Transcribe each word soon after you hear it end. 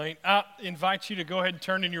I invite you to go ahead and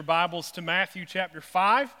turn in your Bibles to Matthew chapter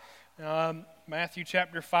 5. Matthew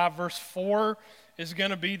chapter 5 verse 4 is going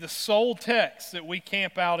to be the sole text that we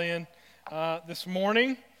camp out in this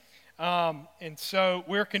morning. And so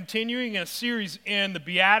we're continuing a series in the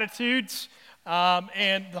Beatitudes.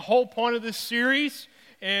 And the whole point of this series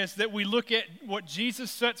is that we look at what Jesus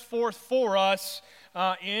sets forth for us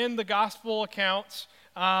in the gospel accounts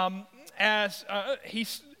as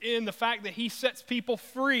he's in the fact that he sets people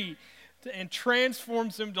free and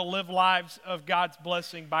transforms them to live lives of God's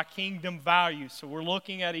blessing by kingdom values. So we're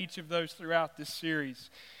looking at each of those throughout this series.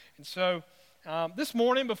 And so this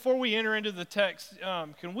morning, before we enter into the text,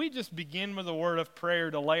 can we just begin with a word of prayer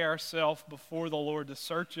to lay ourselves before the Lord to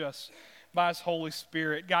search us by His Holy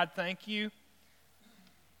Spirit. God, thank you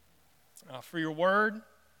for your word.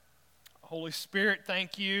 Holy Spirit,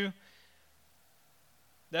 thank you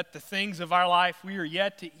that the things of our life we are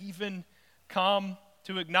yet to even come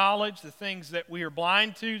to acknowledge, the things that we are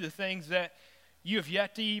blind to, the things that you have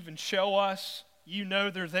yet to even show us, you know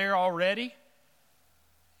they're there already,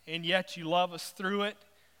 and yet you love us through it.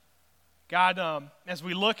 God, as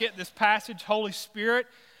we look at this passage, Holy Spirit,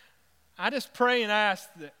 I just pray and ask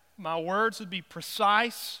that my words would be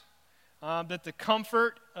precise, that the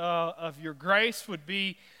comfort of your grace would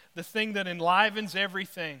be the thing that enlivens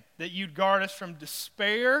everything, that you'd guard us from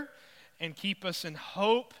despair and keep us in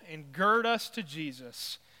hope and gird us to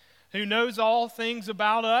Jesus, who knows all things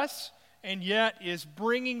about us and yet is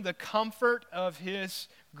bringing the comfort of His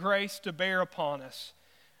grace to bear upon us.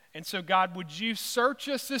 And so, God, would you search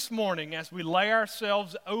us this morning as we lay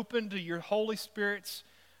ourselves open to your Holy Spirit's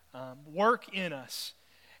work in us.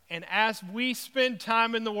 And as we spend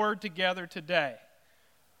time in the Word together today,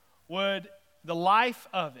 would the life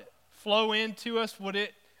of it flow into us? Would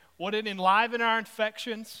it enliven our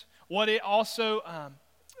affections? Would it also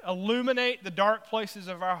illuminate the dark places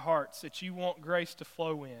of our hearts that you want grace to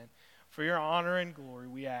flow in? For your honor and glory,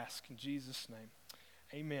 we ask in Jesus' name.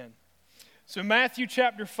 Amen. So Matthew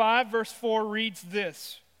chapter 5 verse 4 reads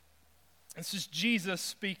this. This is Jesus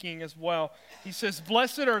speaking as well. He says,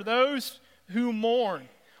 "Blessed are those who mourn,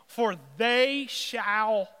 for they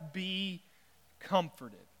shall be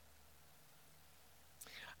comforted."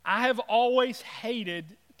 I have always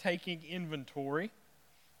hated taking inventory.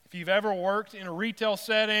 If you've ever worked in a retail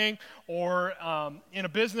setting or in a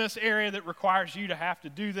business area that requires you to have to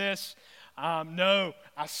do this, no,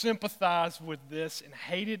 I sympathize with this and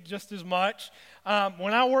hate it just as much.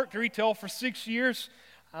 When I worked retail for 6 years,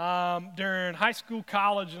 during high school,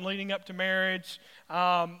 college, and leading up to marriage,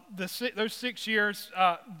 those 6 years,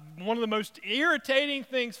 one of the most irritating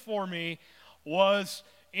things for me was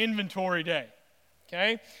inventory day.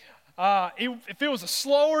 Okay, if it was a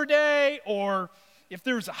slower day, or if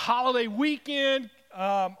there was a holiday weekend,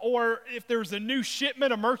 or if there was a new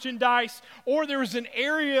shipment of merchandise, or there was an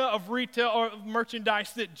area of retail or of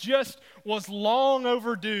merchandise that just was long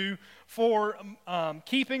overdue for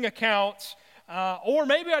keeping accounts, or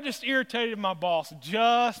maybe I just irritated my boss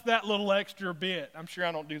just that little extra bit. I'm sure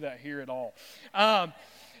I don't do that here at all.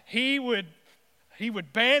 He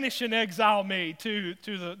would banish and exile me to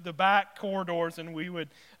the back corridors, and we would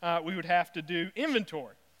have to do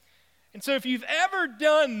inventory. And so if you've ever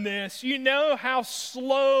done this, you know how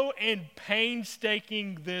slow and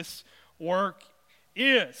painstaking this work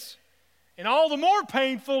is. And all the more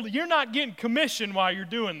painful, you're not getting commission while you're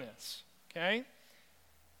doing this, okay?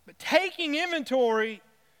 But taking inventory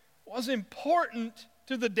was important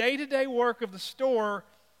to the day-to-day work of the store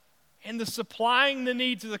and the supplying the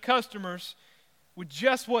needs of the customers with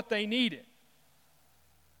just what they needed.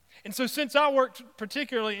 And so since I worked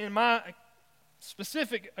particularly in my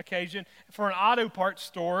specific occasion for an auto parts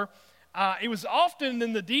store, it was often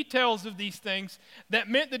in the details of these things that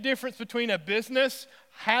meant the difference between a business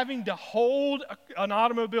having to hold an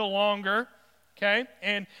automobile longer, okay,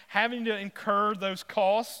 and having to incur those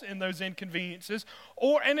costs and those inconveniences,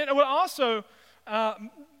 and it would also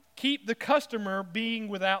keep the customer being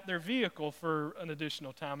without their vehicle for an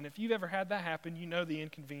additional time. And if you've ever had that happen, you know the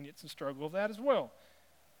inconvenience and struggle of that as well.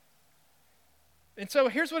 And so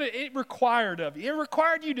here's what it required of you. It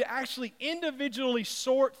required you to actually individually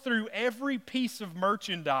sort through every piece of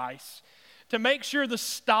merchandise to make sure the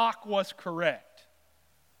stock was correct.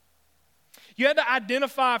 You had to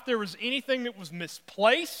identify if there was anything that was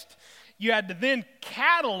misplaced. You had to then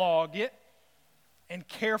catalog it and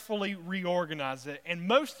carefully reorganize it. And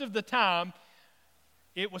most of the time,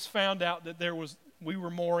 it was found out that we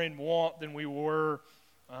were more in want than we were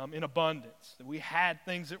in abundance. That we had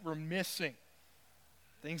things that were missing.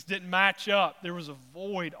 Things didn't match up. There was a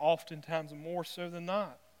void oftentimes, more so than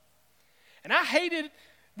not. And I hated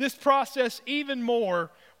this process even more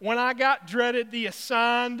when I got dreaded the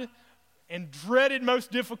assigned and dreaded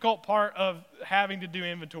most difficult part of having to do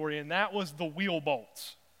inventory, and that was the wheel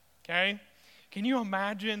bolts, okay? Can you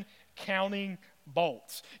imagine counting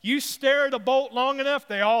bolts? You stare at a bolt long enough,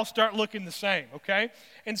 they all start looking the same, okay?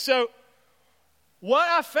 And so what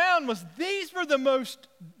I found was these were the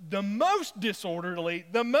most disorderly,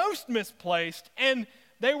 the most misplaced, and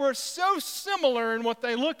they were so similar in what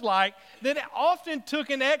they looked like that it often took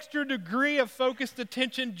an extra degree of focused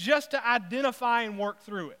attention just to identify and work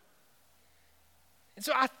through it. And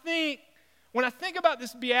so I think, when I think about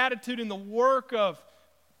this beatitude and the work of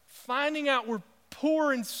finding out we're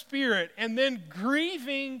poor in spirit and then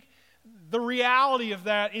grieving the reality of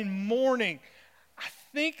that in mourning, I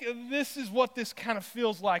think this is what this kind of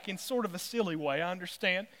feels like in sort of a silly way, I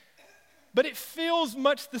understand. But it feels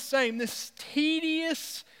much the same, this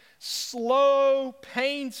tedious, slow,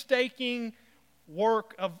 painstaking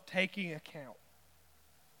work of taking account.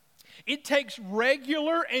 It takes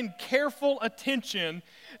regular and careful attention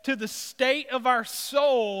to the state of our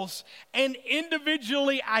souls and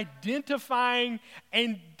individually identifying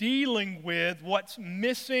and dealing with what's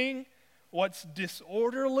missing, what's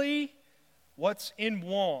disorderly, what's in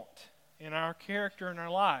want in our character and our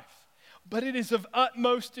life. But it is of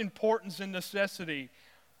utmost importance and necessity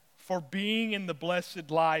for being in the blessed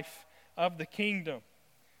life of the kingdom.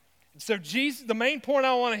 So Jesus, the main point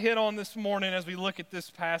I want to hit on this morning as we look at this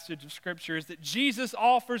passage of Scripture is that Jesus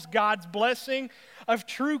offers God's blessing of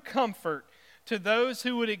true comfort to those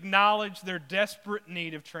who would acknowledge their desperate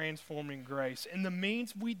need of transforming grace. And the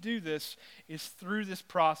means we do this is through this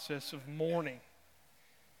process of mourning.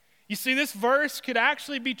 You see, this verse could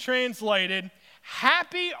actually be translated,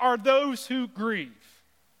 happy are those who grieve.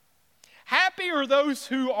 Happy are those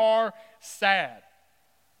who are sad.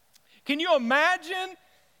 Can you imagine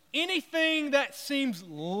anything that seems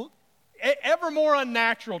ever more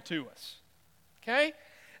unnatural to us? Okay?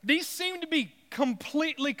 These seem to be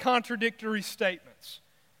completely contradictory statements.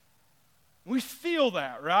 We feel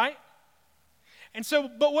that, right? And so,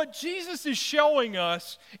 but what Jesus is showing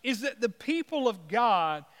us is that the people of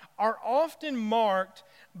God are often marked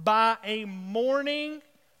by a mourning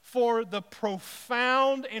for the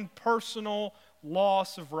profound and personal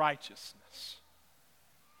loss of righteousness.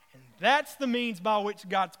 And that's the means by which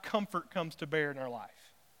God's comfort comes to bear in our life.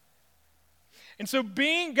 And so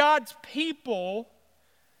being God's people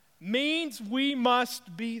means we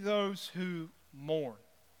must be those who mourn.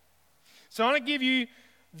 So I want to give you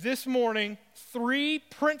this morning 3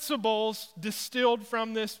 principles distilled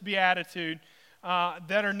from this beatitude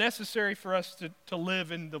that are necessary for us to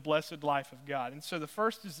live in the blessed life of God. And so the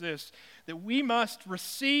first is this, that we must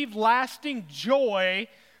receive lasting joy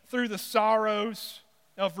through the sorrows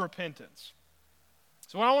of repentance.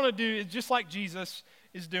 So what I want to do is, just like Jesus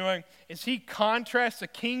is doing, is he contrasts a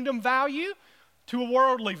kingdom value to a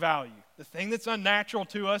worldly value, the thing that's unnatural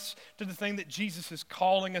to us to the thing that Jesus is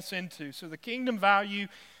calling us into. So the kingdom value,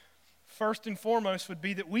 first and foremost, would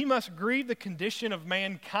be that we must grieve the condition of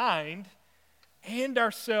mankind and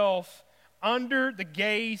ourselves under the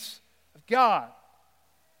gaze of God.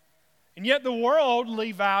 And yet the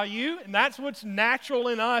worldly value, and that's what's natural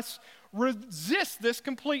in us, resists this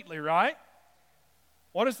completely, right?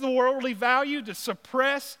 What is the worldly value? To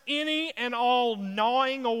suppress any and all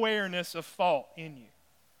gnawing awareness of fault in you,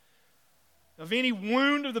 of any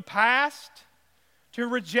wound of the past, to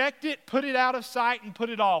reject it, put it out of sight, and put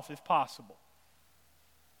it off if possible.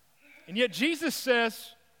 And yet Jesus says,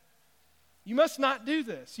 you must not do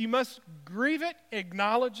this. You must grieve it,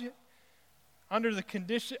 acknowledge it, under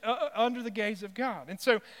the gaze of God. And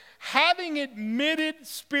so, having admitted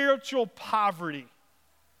spiritual poverty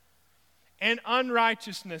and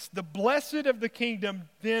unrighteousness, the blessed of the kingdom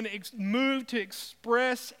then move to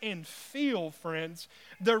express and feel, friends,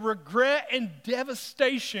 the regret and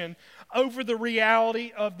devastation over the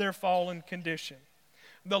reality of their fallen condition,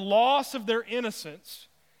 the loss of their innocence,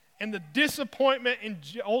 and the disappointment and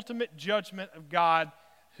ultimate judgment of God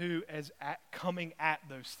who is coming at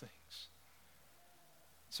those things.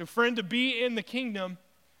 So, friend, to be in the kingdom,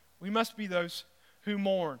 we must be those who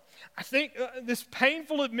mourn. I think this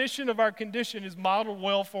painful admission of our condition is modeled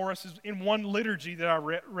well for us in one liturgy that I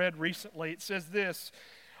read recently. It says this,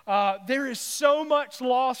 there is so much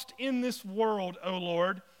lost in this world, O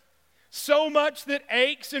Lord, so much that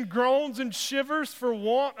aches and groans and shivers for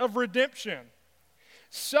want of redemption,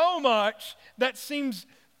 so much that seems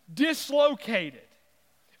dislocated,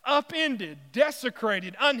 upended,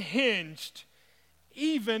 desecrated, unhinged,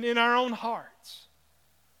 even in our own hearts.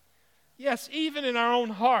 Yes, even in our own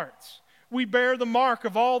hearts, we bear the mark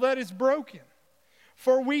of all that is broken.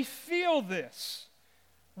 For we feel this.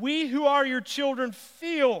 We who are your children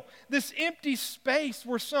feel this empty space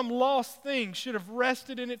where some lost thing should have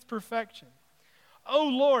rested in its perfection. Oh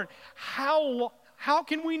Lord, how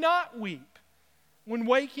can we not weep when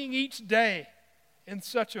waking each day in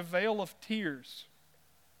such a vale of tears?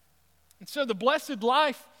 And so the blessed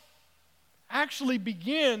life actually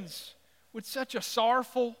begins with such a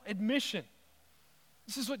sorrowful admission.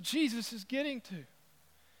 This is what Jesus is getting to.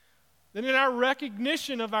 That in our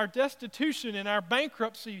recognition of our destitution and our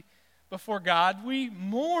bankruptcy before God, we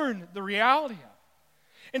mourn the reality of it.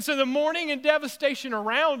 And so the mourning and devastation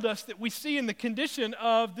around us that we see in the condition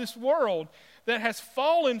of this world that has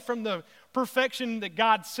fallen from the perfection that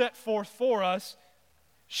God set forth for us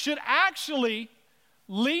should actually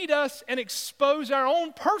lead us and expose our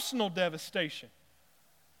own personal devastation.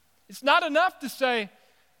 It's not enough to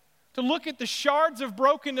look at the shards of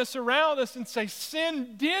brokenness around us and say,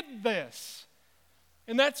 sin did this.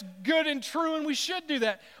 And that's good and true, and we should do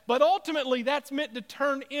that. But ultimately, that's meant to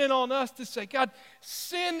turn in on us to say, God,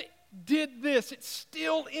 sin did this. It's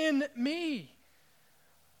still in me.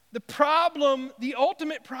 The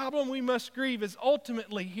ultimate problem we must grieve is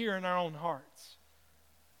ultimately here in our own hearts.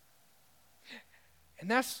 And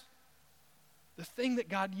that's the thing that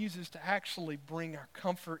God uses to actually bring our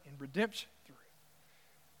comfort and redemption through.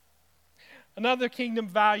 Another kingdom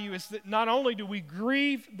value is that not only do we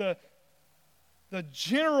grieve the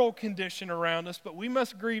general condition around us, but we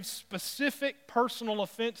must grieve specific personal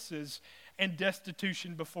offenses and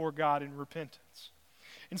destitution before God in repentance.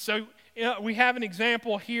 And so we have an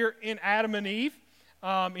example here in Adam and Eve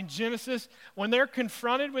in Genesis. When they're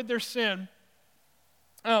confronted with their sin,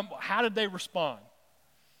 how did they respond?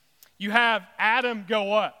 You have Adam go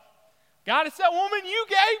what? God, it's that woman you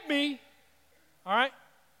gave me. All right?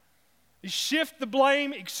 He shifts the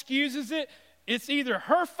blame, excuses it. It's either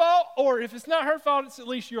her fault, or if it's not her fault, it's at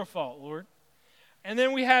least your fault, Lord. And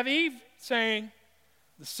then we have Eve saying,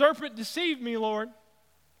 the serpent deceived me, Lord.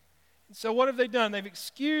 And so what have they done? They've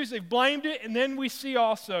excused, they've blamed it, and then we see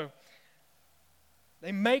also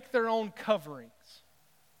they make their own coverings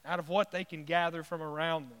out of what they can gather from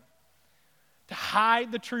around them to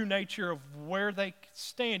hide the true nature of where they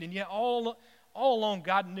stand. And yet all along,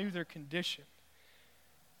 God knew their condition.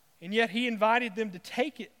 And yet he invited them to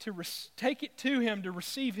take it to him to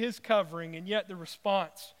receive his covering. And yet the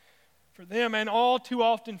response for them, and all too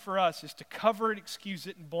often for us, is to cover it, excuse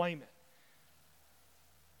it, and blame it.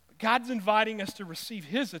 But God's inviting us to receive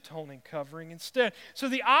his atoning covering instead. So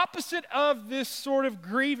the opposite of this sort of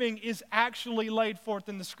grieving is actually laid forth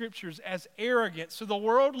in the scriptures as arrogance. So the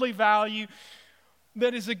worldly value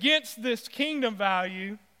that is against this kingdom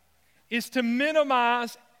value is to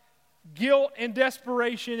minimize guilt and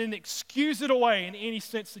desperation and excuse it away in any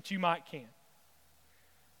sense that you might can.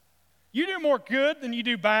 You do more good than you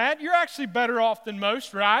do bad. You're actually better off than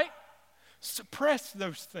most, right? Suppress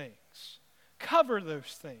those things. Cover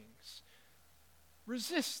those things.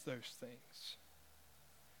 Resist those things.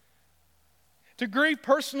 To grieve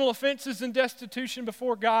personal offenses and destitution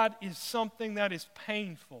before God is something that is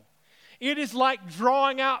painful. It is like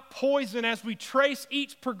drawing out poison as we trace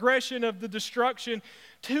each progression of the destruction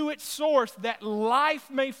to its source, that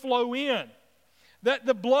life may flow in, that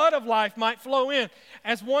the blood of life might flow in.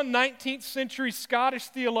 As one 19th century Scottish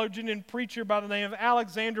theologian and preacher by the name of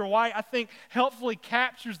Alexander White, I think, helpfully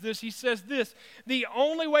captures this. He says this: the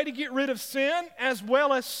only way to get rid of sin as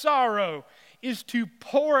well as sorrow is to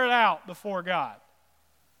pour it out before God.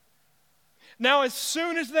 Now, as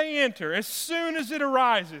soon as they enter, as soon as it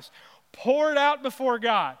arises, pour it out before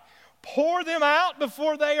God. Pour them out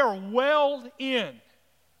before they are welled in.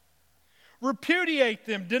 Repudiate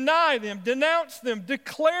them, deny them, denounce them,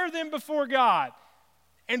 declare them before God,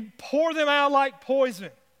 and pour them out like poison.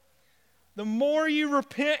 The more you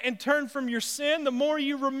repent and turn from your sin, the more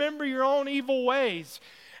you remember your own evil ways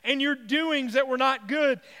and your doings that were not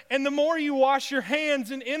good. And the more you wash your hands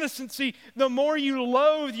in innocency, the more you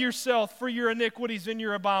loathe yourself for your iniquities and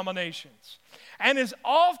your abominations. And as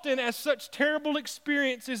often as such terrible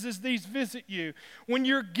experiences as these visit you, when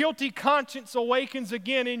your guilty conscience awakens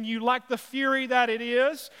again in you like the fury that it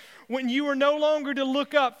is, when you are no longer to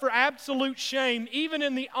look up for absolute shame, even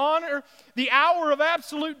in the hour of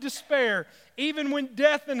absolute despair, even when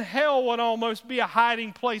death and hell would almost be a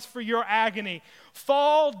hiding place for your agony,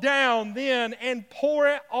 fall down then and pour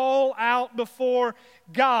it all out before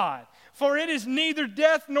God. For it is neither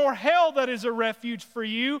death nor hell that is a refuge for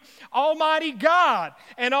you. Almighty God,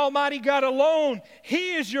 and Almighty God alone,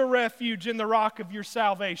 he is your refuge and the rock of your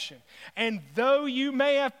salvation. And though you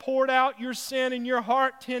may have poured out your sin in your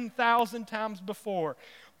heart 10,000 times before,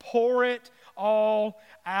 pour it all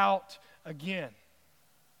out again.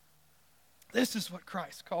 This is what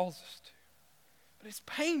Christ calls us to. But it's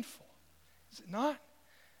painful, is it not?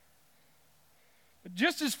 But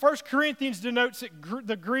just as 1 Corinthians denotes it,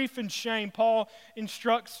 the grief and shame, Paul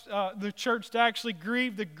instructs the church to actually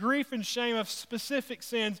grieve the grief and shame of specific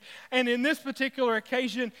sins. And in this particular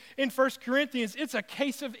occasion, in 1 Corinthians, it's a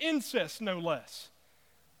case of incest, no less.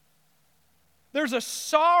 There's a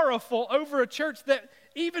sorrowful over a church that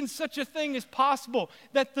even such a thing is possible,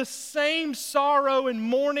 that the same sorrow and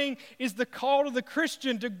mourning is the call to the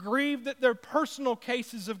Christian to grieve that their personal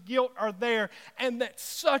cases of guilt are there and that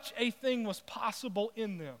such a thing was possible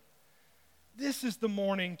in them. This is the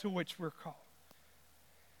mourning to which we're called.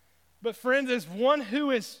 But friends, as one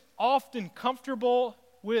who is often comfortable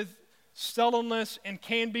with sullenness and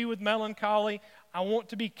can be with melancholy, I want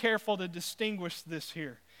to be careful to distinguish this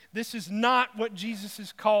here. This is not what Jesus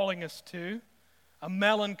is calling us to. A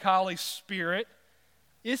melancholy spirit.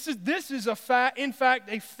 This is in fact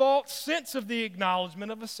a false sense of the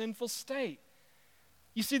acknowledgement of a sinful state.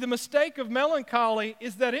 You see, the mistake of melancholy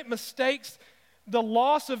is that it mistakes the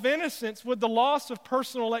loss of innocence with the loss of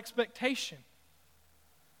personal expectation.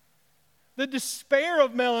 The despair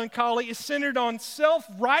of melancholy is centered on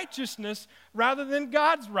self-righteousness rather than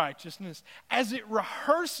God's righteousness, as it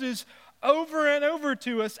rehearses over and over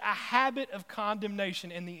to us a habit of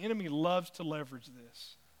condemnation, and the enemy loves to leverage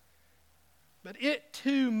this. But it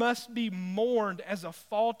too must be mourned as a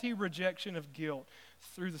faulty rejection of guilt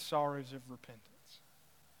through the sorrows of repentance.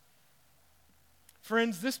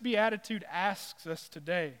 Friends, this beatitude asks us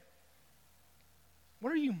today,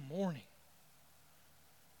 what are you mourning?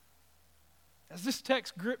 As this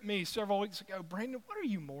text gripped me several weeks ago, Brandon, what are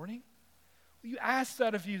you mourning? Will you ask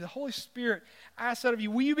that of you? The Holy Spirit asks that of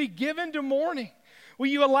you. Will you be given to mourning? Will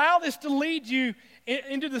you allow this to lead you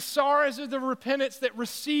into the sorrows of the repentance that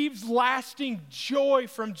receives lasting joy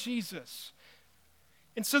from Jesus?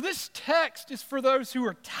 And so this text is for those who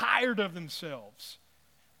are tired of themselves.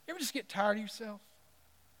 You ever just get tired of yourself?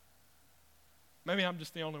 Maybe I'm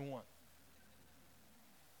just the only one.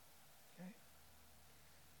 Okay.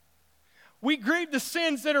 We grieve the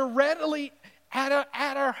sins that are readily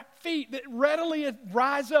at our feet, that readily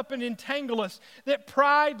rise up and entangle us, that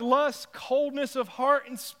pride, lust, coldness of heart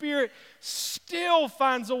and spirit still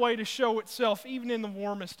finds a way to show itself even in the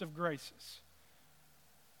warmest of graces.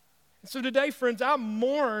 And so today, friends, I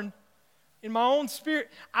mourn in my own spirit.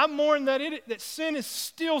 I mourn that sin is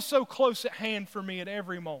still so close at hand for me at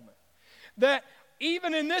every moment. That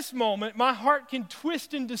even in this moment, my heart can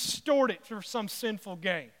twist and distort it for some sinful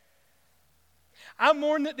gain. I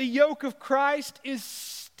mourn that the yoke of Christ is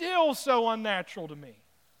still so unnatural to me.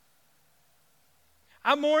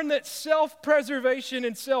 I mourn that self-preservation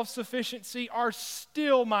and self-sufficiency are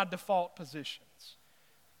still my default positions.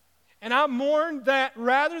 And I mourn that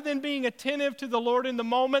rather than being attentive to the Lord in the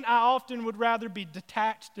moment, I often would rather be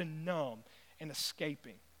detached and numb and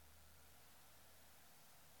escaping.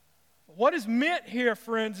 What is meant here,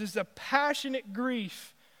 friends, is a passionate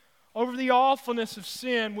grief over the awfulness of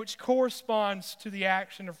sin, which corresponds to the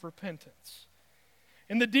action of repentance.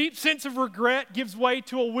 And the deep sense of regret gives way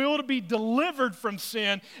to a will to be delivered from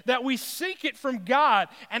sin, that we seek it from God.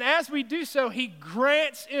 And as we do so, He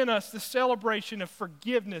grants in us the celebration of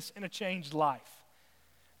forgiveness and a changed life.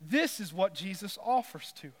 This is what Jesus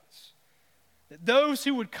offers to us. That those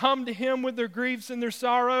who would come to Him with their griefs and their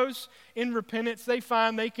sorrows in repentance, they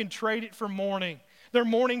find they can trade it for mourning. They're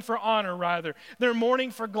mourning for honor, rather. They're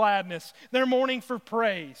mourning for gladness. They're mourning for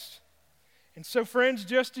praise. And so, friends,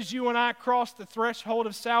 just as you and I cross the threshold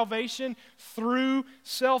of salvation through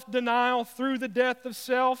self-denial, through the death of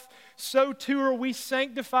self, so too are we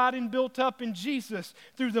sanctified and built up in Jesus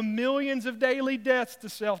through the millions of daily deaths to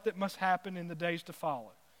self that must happen in the days to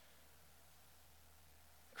follow.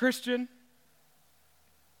 Christian,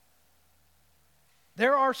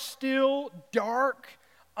 there are still dark,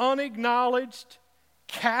 unacknowledged,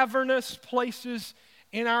 cavernous places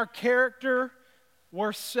in our character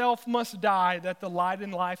where self must die that the light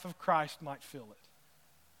and life of Christ might fill it.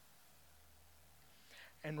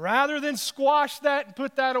 And rather than squash that and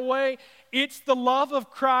put that away, it's the love of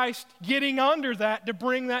Christ getting under that to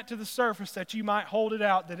bring that to the surface, that you might hold it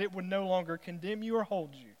out, that it would no longer condemn you or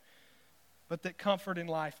hold you, but that comfort in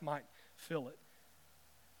life might fill it.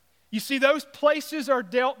 You see, those places are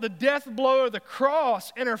dealt the death blow of the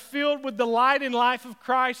cross and are filled with the light and life of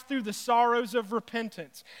Christ through the sorrows of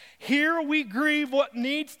repentance. Here we grieve what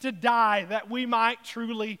needs to die that we might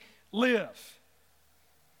truly live.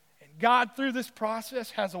 And God, through this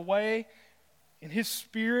process, has a way in His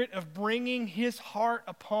Spirit of bringing His heart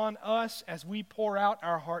upon us as we pour out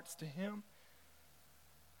our hearts to Him.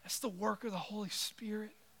 That's the work of the Holy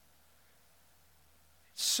Spirit.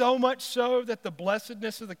 So much so that the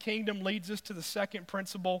blessedness of the kingdom leads us to the second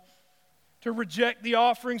principle. To reject the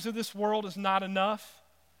offerings of this world is not enough.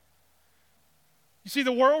 You see,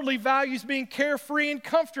 the worldly values being carefree and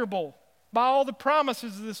comfortable by all the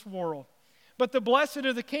promises of this world. But the blessed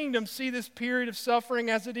of the kingdom see this period of suffering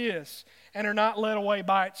as it is and are not led away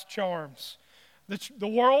by its charms. The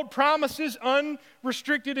world promises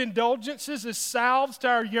unrestricted indulgences as salves to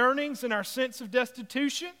our yearnings and our sense of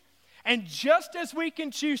destitution. And just as we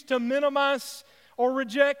can choose to minimize or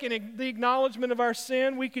reject the acknowledgement of our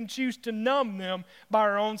sin, we can choose to numb them by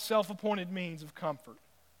our own self-appointed means of comfort.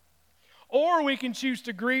 Or we can choose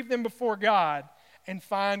to grieve them before God and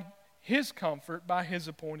find His comfort by His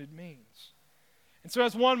appointed means. And so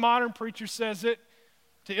as one modern preacher says it,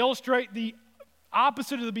 to illustrate the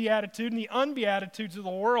opposite of the beatitude and the unbeatitudes of the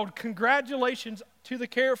world, congratulations to the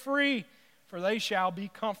carefree, for they shall be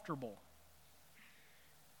comfortable.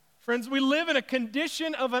 Friends, we live in a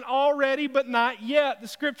condition of an already but not yet. The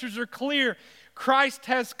scriptures are clear. Christ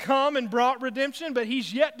has come and brought redemption, but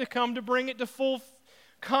He's yet to come to bring it to full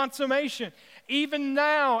consummation. Even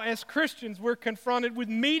now, as Christians, we're confronted with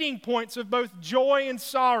meeting points of both joy and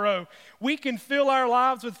sorrow. We can fill our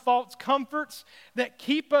lives with false comforts that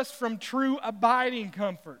keep us from true abiding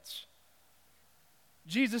comforts.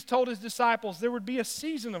 Jesus told His disciples there would be a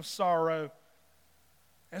season of sorrow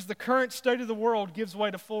as the current state of the world gives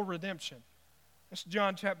way to full redemption. That's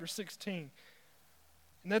John chapter 16.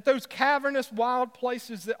 And that those cavernous, wild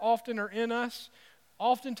places that often are in us,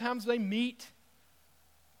 oftentimes they meet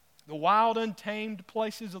the wild, untamed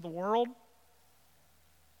places of the world.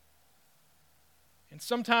 And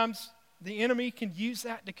sometimes the enemy can use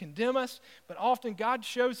that to condemn us, but often God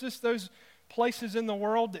shows us those places in the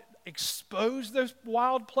world that expose those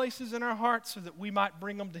wild places in our hearts so that we might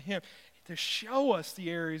bring them to Him, to show us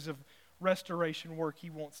the areas of restoration work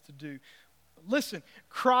He wants to do. But listen,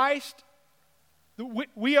 Christ,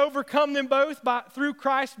 we overcome them both through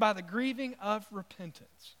Christ by the grieving of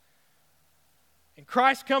repentance. And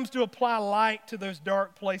Christ comes to apply light to those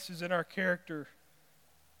dark places in our character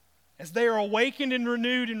as they are awakened and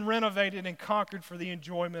renewed and renovated and conquered for the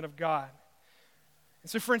enjoyment of God.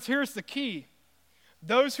 And so, friends, here's the key.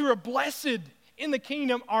 Those who are blessed in the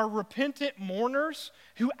kingdom are repentant mourners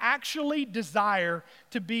who actually desire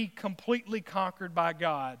to be completely conquered by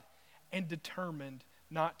God and determined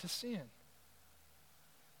not to sin.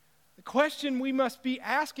 The question we must be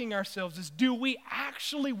asking ourselves is, do we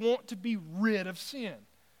actually want to be rid of sin?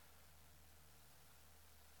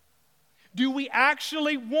 Do we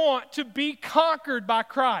actually want to be conquered by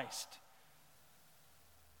Christ?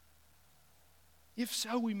 If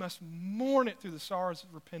so, we must mourn it through the sorrows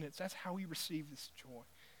of repentance. That's how we receive this joy.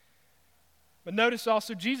 But notice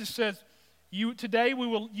also, Jesus says, today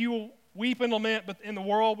you will weep and lament, but in the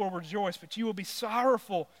world will rejoice. But you will be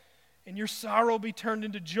sorrowful, and your sorrow will be turned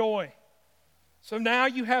into joy. So now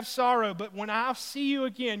you have sorrow, but when I see you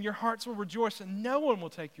again, your hearts will rejoice, and no one will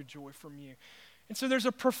take your joy from you. And so there's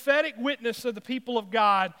a prophetic witness of the people of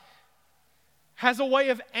God has a way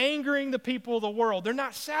of angering the people of the world. They're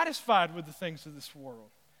not satisfied with the things of this world.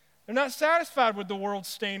 They're not satisfied with the world's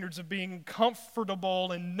standards of being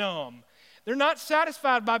comfortable and numb. They're not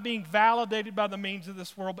satisfied by being validated by the means of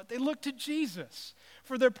this world, but they look to Jesus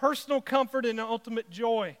for their personal comfort and ultimate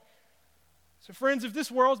joy. So friends, if this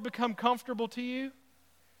world's become comfortable to you,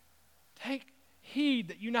 take heed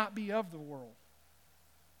that you not be of the world.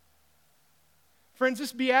 Friends,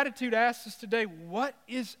 this beatitude asks us today, what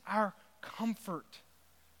is our comfort?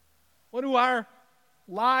 What do our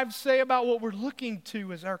lives say about what we're looking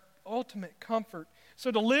to as our ultimate comfort?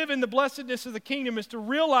 So to live in the blessedness of the kingdom is to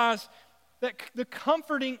realize that the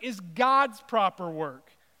comforting is God's proper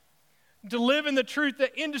work. To live in the truth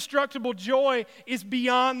that indestructible joy is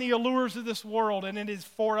beyond the allures of this world, and it is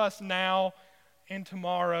for us now and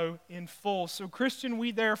tomorrow in full. So Christian,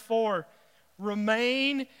 we therefore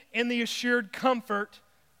remain in the assured comfort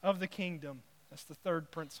of the kingdom. That's the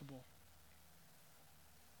third principle.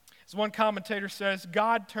 As one commentator says,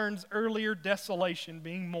 God turns earlier desolation,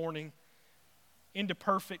 being mourning, into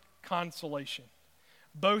perfect consolation,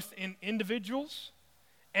 both in individuals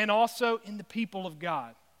and also in the people of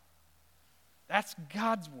God. That's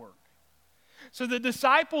God's work. So the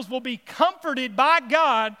disciples will be comforted by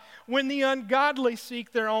God when the ungodly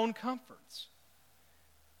seek their own comforts.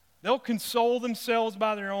 They'll console themselves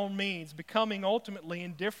by their own means, becoming ultimately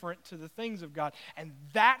indifferent to the things of God. And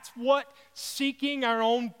that's what seeking our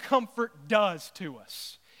own comfort does to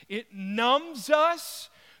us. It numbs us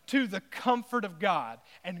to the comfort of God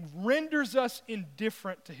and renders us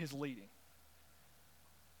indifferent to His leading.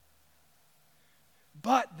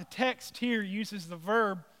 But the text here uses the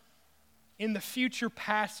verb in the future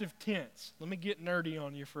passive tense. Let me get nerdy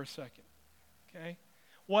on you for a second. Okay?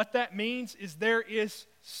 What that means is there is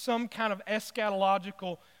some kind of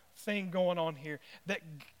eschatological thing going on here. That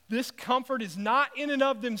this comfort is not in and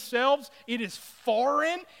of themselves. It is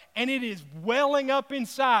foreign and it is welling up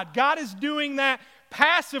inside. God is doing that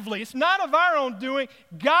passively. It's not of our own doing.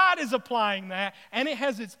 God is applying that, and it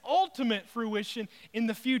has its ultimate fruition in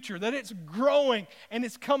the future, that it's growing and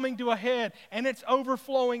it's coming to a head and it's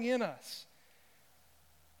overflowing in us.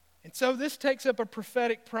 And so this takes up a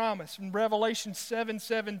prophetic promise. In Revelation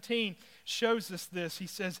 7:17 shows us this. He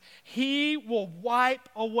says, He will wipe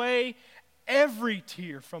away every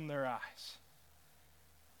tear from their eyes.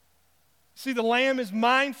 See, the Lamb is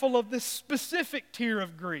mindful of this specific tear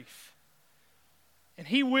of grief. And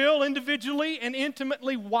He will individually and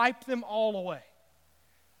intimately wipe them all away.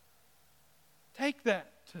 Take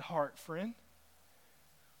that to heart, friend.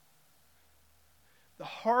 The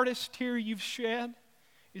hardest tear you've shed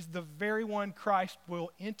is the very one Christ will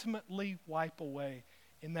intimately wipe away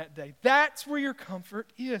in that day. That's where your comfort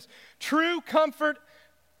is. True comfort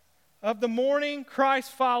of the mourning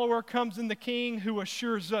Christ follower comes in the King who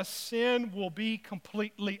assures us sin will be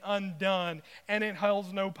completely undone and it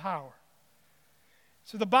holds no power.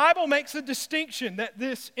 So the Bible makes a distinction that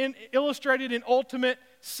this illustrated in ultimate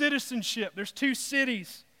citizenship. There's two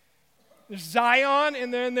cities. There's Zion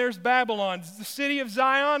and then there's Babylon. The city of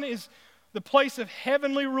Zion is the place of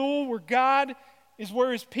heavenly rule where God is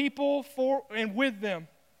where His people for and with them.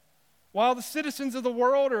 While the citizens of the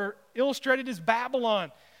world are illustrated as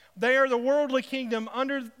Babylon. They are the worldly kingdom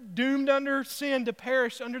doomed under sin to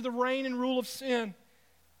perish under the reign and rule of sin.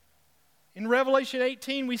 In Revelation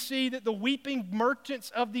 18, we see that the weeping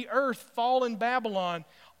merchants of the earth, fallen Babylon,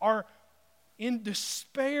 are in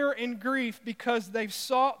despair and grief because they've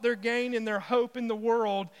sought their gain and their hope in the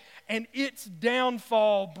world, and its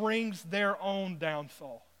downfall brings their own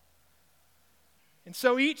downfall. And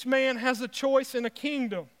so each man has a choice in a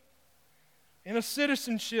kingdom, in a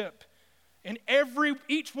citizenship, and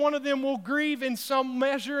each one of them will grieve in some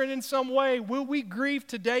measure and in some way. Will we grieve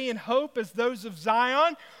today in hope as those of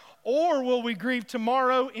Zion, or will we grieve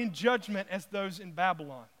tomorrow in judgment as those in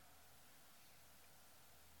Babylon?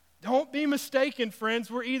 Don't be mistaken,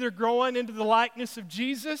 friends. We're either growing into the likeness of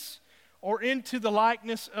Jesus or into the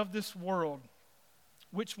likeness of this world.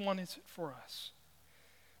 Which one is it for us?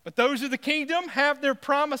 But those of the kingdom have their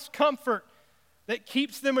promised comfort that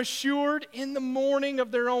keeps them assured in the mourning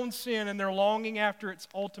of their own sin and their longing after its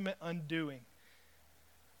ultimate undoing.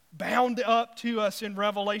 Bound up to us in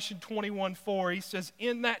Revelation 21:4, He says,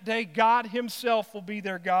 in that day God Himself will be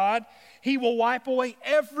their God. He will wipe away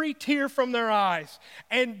every tear from their eyes,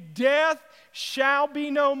 and death shall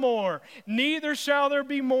be no more. Neither shall there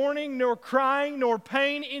be mourning, nor crying, nor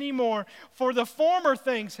pain anymore, for the former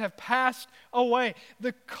things have passed away.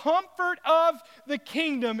 The comfort of the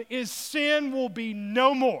kingdom is sin will be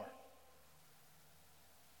no more.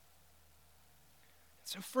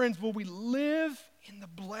 So friends, will we live in the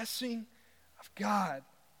blessing of God?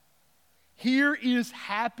 Here is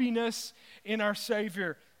happiness in our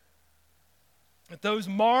Savior. That those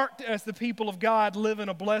marked as the people of God live in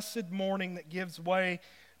a blessed mourning that gives way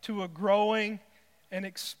to a growing and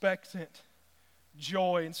expectant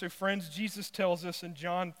joy. And so friends, Jesus tells us in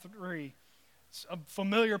John 3, it's a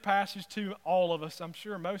familiar passage to all of us, I'm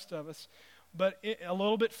sure most of us, but a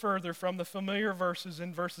little bit further from the familiar verses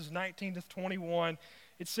in verses 19 to 21,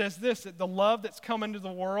 it says this, that the love that's come into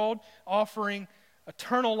the world, offering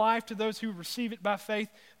eternal life to those who receive it by faith,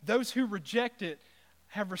 those who reject it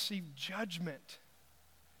have received judgment.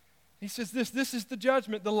 He says this is the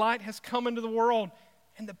judgment. The light has come into the world,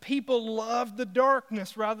 and the people loved the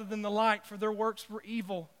darkness rather than the light, for their works were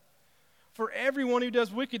evil. For everyone who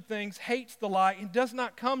does wicked things hates the light and does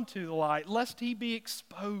not come to the light, lest he be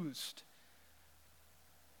exposed.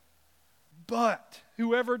 But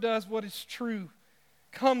whoever does what is true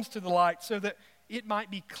comes to the light, so that it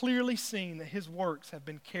might be clearly seen that his works have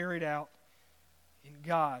been carried out in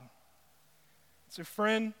God. So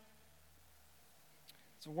friend,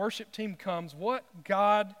 as the worship team comes,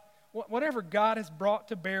 whatever God has brought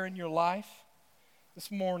to bear in your life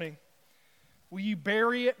this morning, will you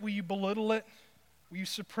bury it? Will you belittle it? Will you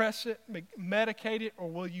suppress it, medicate it, or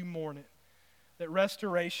will you mourn it? That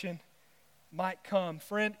restoration might come.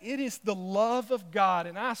 Friend, it is the love of God,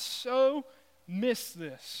 and I so miss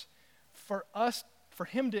this, for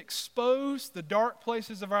Him to expose the dark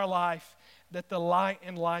places of our life, that the light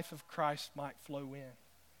and life of Christ might flow in.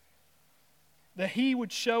 That He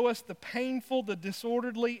would show us the painful, the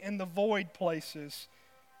disorderly, and the void places,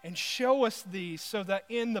 and show us these so that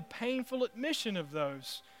in the painful admission of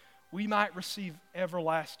those, we might receive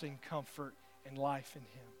everlasting comfort and life in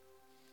him.